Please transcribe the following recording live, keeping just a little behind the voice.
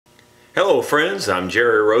Hello friends, I'm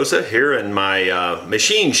Jerry Rosa here in my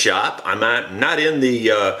machine shop. I'm not in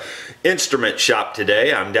the instrument shop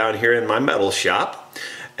today. I'm down here in my metal shop,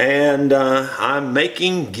 and I'm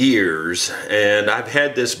making gears, and I've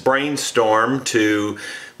had this brainstorm to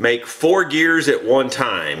make 4 gears at one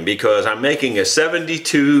time because I'm making a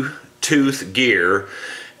 72 tooth gear.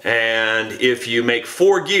 And if you make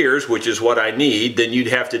 4 gears, which is what I need, then you'd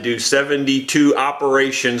have to do 72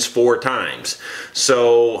 operations 4 times.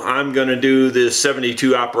 So I'm going to do the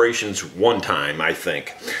 72 operations one time, I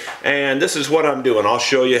think. And this is what I'm doing. I'll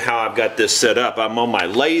show you how I've got this set up. I'm on my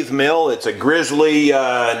Lathe Mill. It's a Grizzly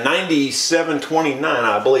 9729,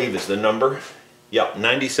 I believe is the number. Yep,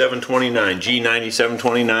 9729,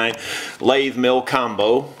 G9729 Lathe Mill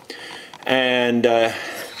combo. And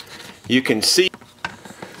you can see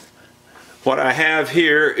what I have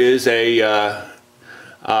here is a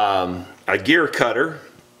gear cutter.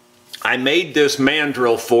 I made this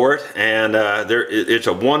mandrel for it, and it's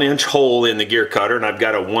a 1-inch hole in the gear cutter, and I've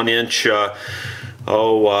got a 1-inch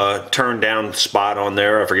turn down spot on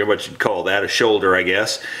there. I forget what you'd call that, a shoulder, I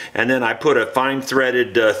guess. And then I put a fine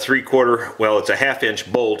threaded 3/4, well, it's a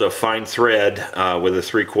 1/2-inch bolt of fine thread with a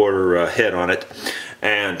 3/4 head on it,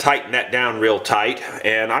 and tighten that down real tight.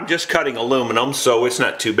 And I'm just cutting aluminum, so it's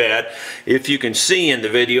not too bad. If you can see in the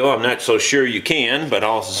video, I'm not so sure you can, but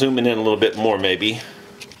I'll zoom in a little bit more maybe.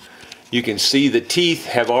 You can see the teeth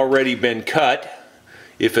have already been cut,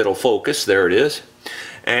 if it'll focus. There it is.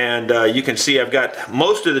 And you can see I've got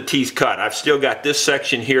most of the teeth cut. I've still got this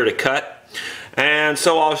section here to cut. And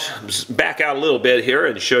so I'll back out a little bit here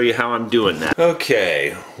and show you how I'm doing that.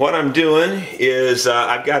 Okay, what I'm doing is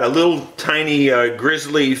I've got a little tiny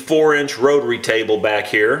Grizzly 4-inch rotary table back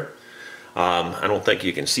here. I don't think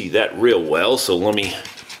you can see that real well, so let me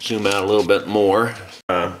zoom out a little bit more.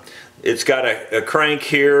 It's got a crank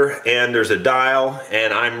here, and there's a dial,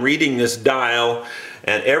 and I'm reading this dial,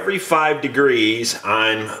 and every 5 degrees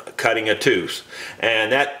I'm cutting a tooth,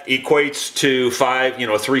 and that equates to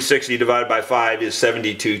 360 divided by 5 is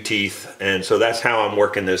 72 teeth, and so that's how I'm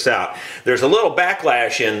working this out. There's a little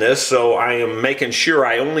backlash in this, so I am making sure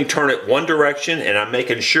I only turn it one direction, and I'm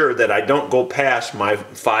making sure that I don't go past my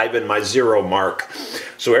 5 and my 0 mark.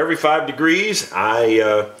 So every 5 degrees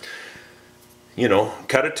I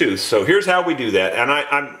cut a tooth. So here's how we do that.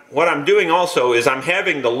 And what I'm doing also is I'm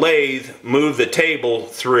having the lathe move the table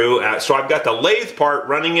through. So I've got the lathe part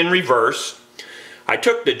running in reverse. I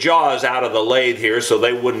took the jaws out of the lathe here so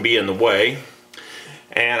they wouldn't be in the way.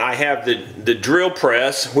 And I have the drill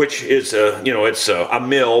press, which is it's a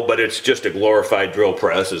mill, but it's just a glorified drill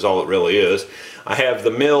press is all it really is. I have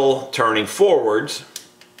the mill turning forwards.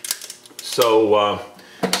 So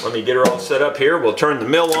let me get her all set up here. We'll turn the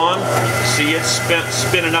mill on. See, it's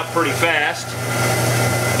spinning up pretty fast.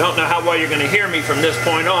 Don't know how well you're going to hear me from this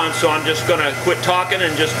point on, so I'm just going to quit talking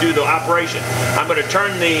and just do the operation. I'm going to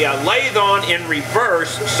turn the lathe on in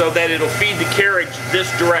reverse so that it'll feed the carriage this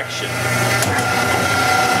direction.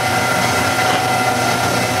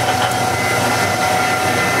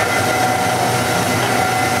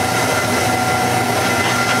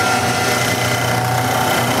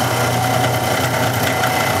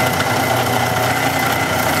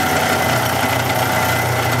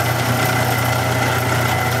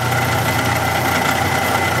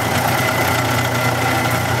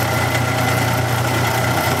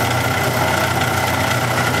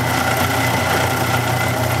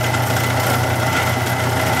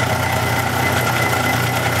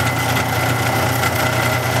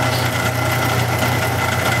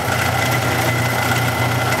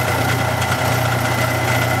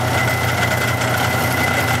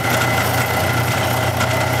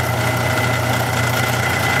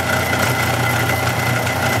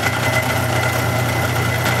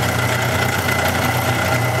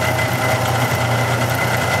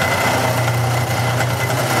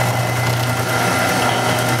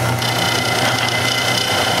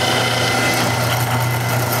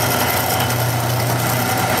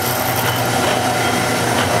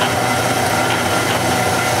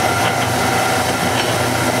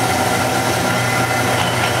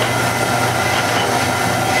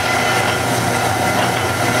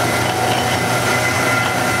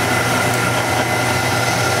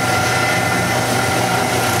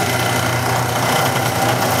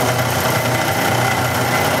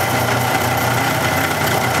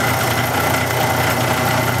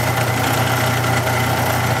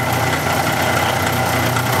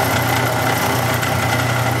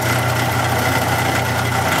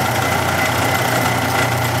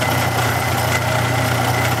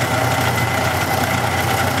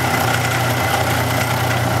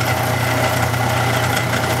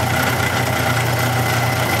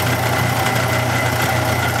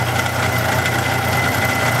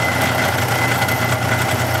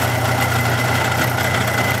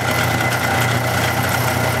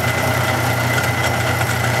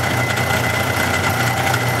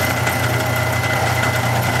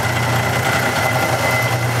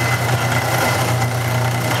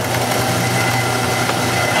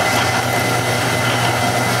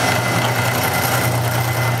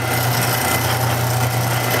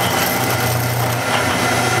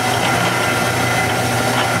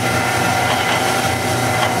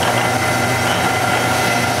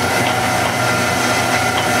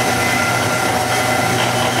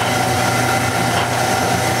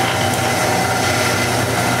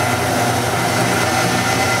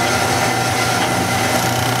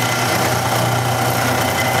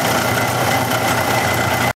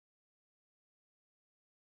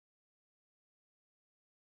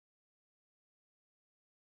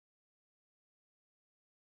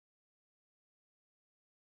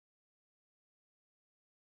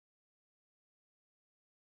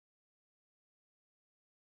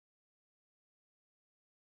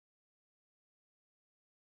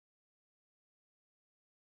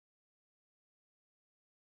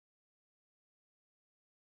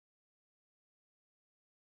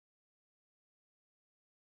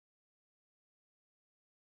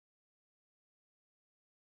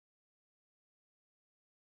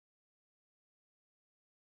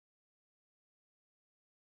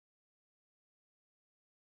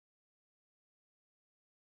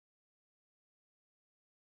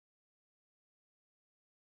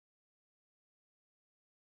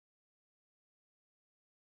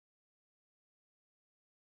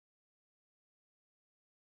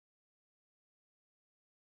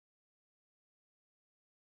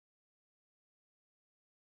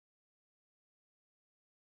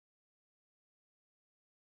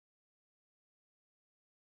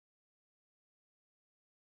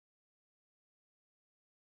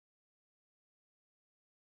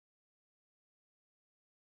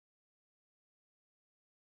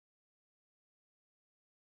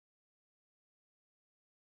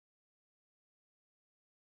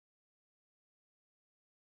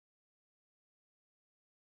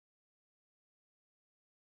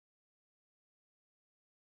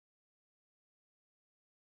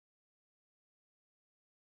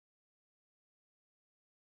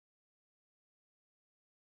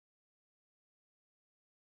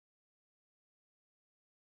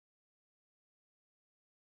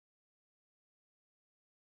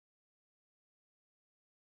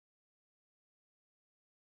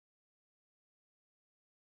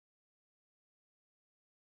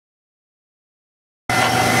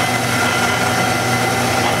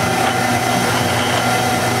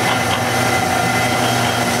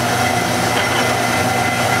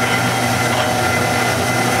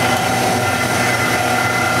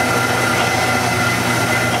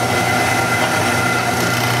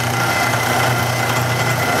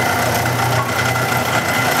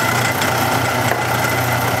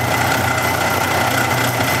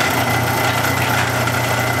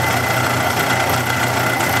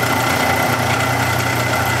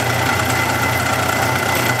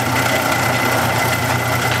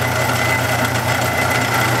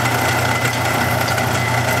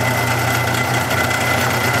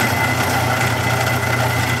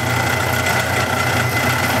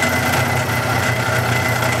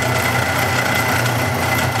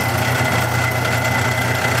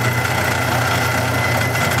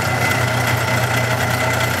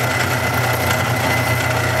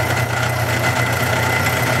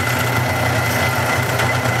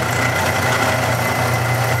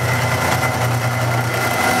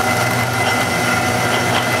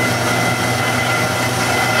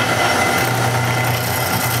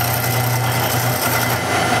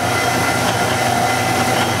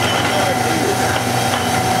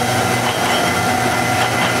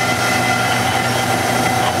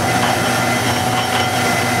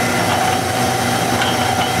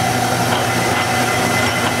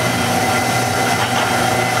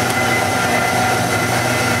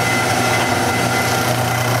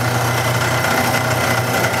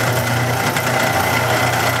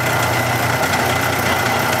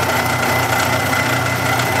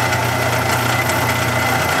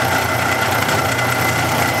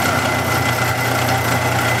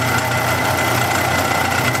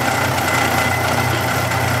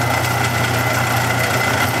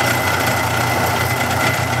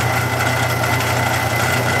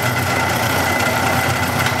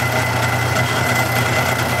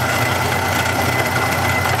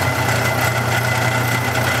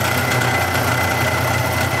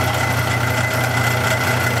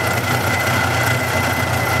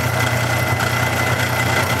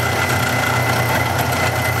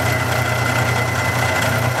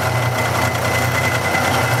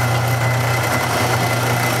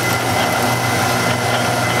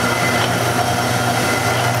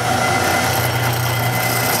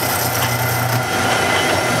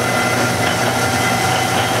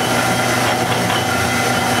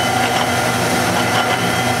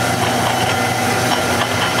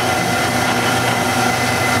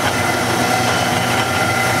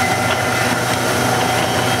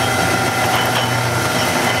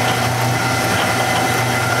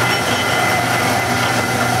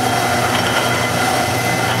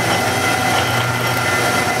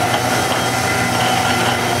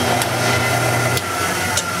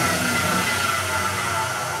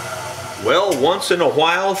 Well, once in a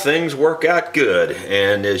while things work out good,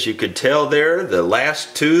 and as you could tell there, the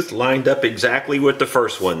last tooth lined up exactly with the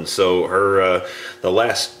first one. So the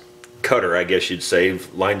last cutter, I guess you'd say,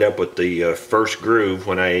 lined up with the first groove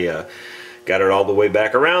when I got it all the way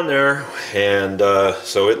back around there, and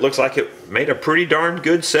so it looks like it made a pretty darn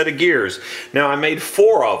good set of gears. Now I made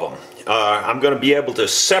 4 of them. I'm going to be able to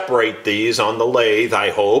separate these on the lathe, I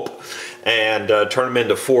hope, and turn them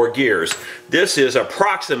into 4 gears. This is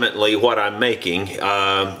approximately what I'm making.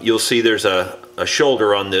 You'll see there's a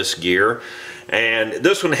shoulder on this gear, and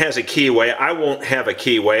this one has a keyway. I won't have a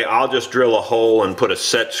keyway. I'll just drill a hole and put a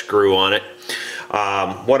set screw on it.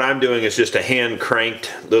 What I'm doing is just a hand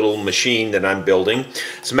cranked little machine that I'm building.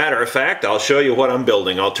 As a matter of fact, I'll show you what I'm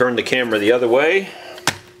building. I'll turn the camera the other way,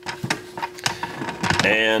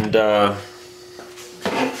 and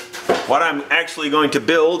what I'm actually going to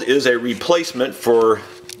build is a replacement for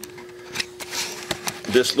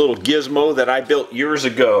this little gizmo that I built years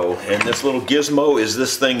ago. And this little gizmo is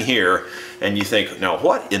this thing here. And you think, now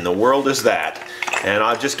what in the world is that? And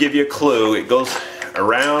I'll just give you a clue. It goes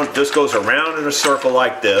around, just goes around in a circle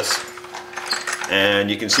like this.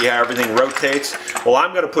 And you can see how everything rotates. Well,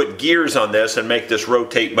 I'm going to put gears on this and make this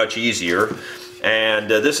rotate much easier. And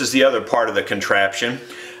this is the other part of the contraption.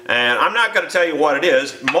 And I'm not going to tell you what it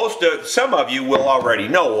is. Some of you will already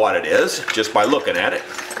know what it is just by looking at it.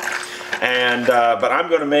 And but I'm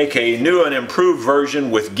going to make a new and improved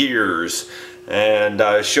version with gears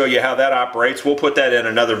and show you how that operates. We'll put that in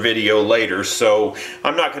another video later, so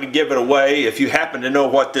I'm not going to give it away. If you happen to know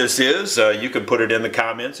what this is, you can put it in the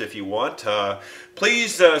comments if you want.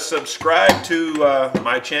 Please subscribe to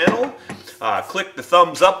my channel, click the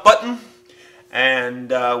thumbs up button, and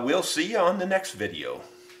we'll see you on the next video.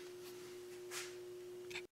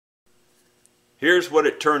 Here's what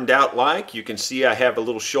it turned out like. You can see I have a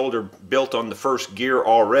little shoulder built on the first gear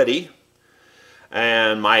already.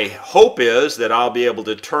 And my hope is that I'll be able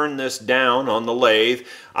to turn this down on the lathe.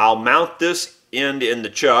 I'll mount this end in the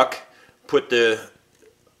chuck, put the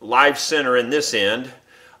live center in this end,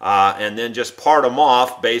 and then just part them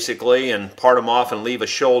off basically, and part them off and leave a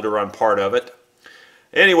shoulder on part of it.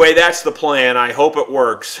 Anyway, that's the plan. I hope it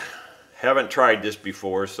works. Haven't tried this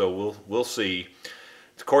before, so we'll see.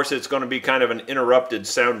 Of course, it's going to be kind of an interrupted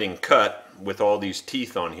sounding cut with all these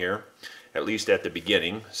teeth on here, at least at the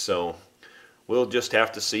beginning, so we'll just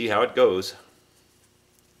have to see how it goes.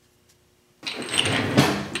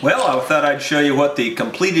 Well, I thought I'd show you what the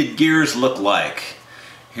completed gears look like.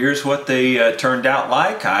 Here's what they turned out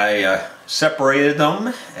like. I separated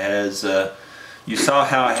them as you saw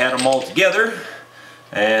how I had them all together,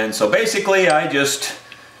 and so basically I just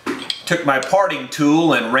took my parting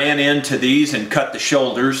tool and ran into these and cut the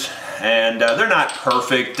shoulders, and they're not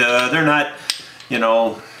perfect. They're not, you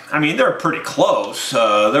know, I mean, they're pretty close.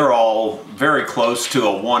 They're all very close to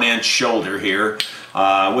a 1-inch shoulder here,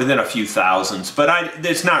 within a few thousandths, but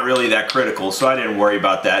it's not really that critical, so I didn't worry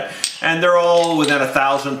about that. And they're all within a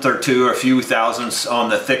thousandth or two, or a few thousandths on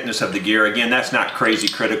the thickness of the gear. Again, that's not crazy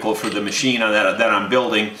critical for the machine that I'm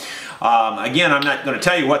building. Again, I'm not going to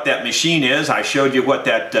tell you what that machine is. I showed you what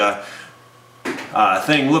that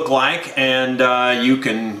thing look like, and you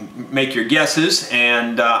can make your guesses,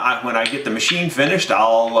 and when I get the machine finished,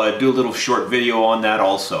 I'll do a little short video on that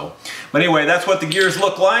also. But anyway, that's what the gears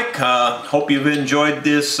look like. Hope you've enjoyed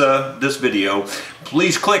this this video.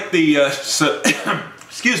 Please click the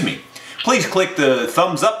excuse me, please click the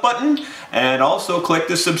thumbs up button, and also click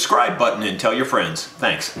the subscribe button and tell your friends.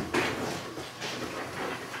 Thanks.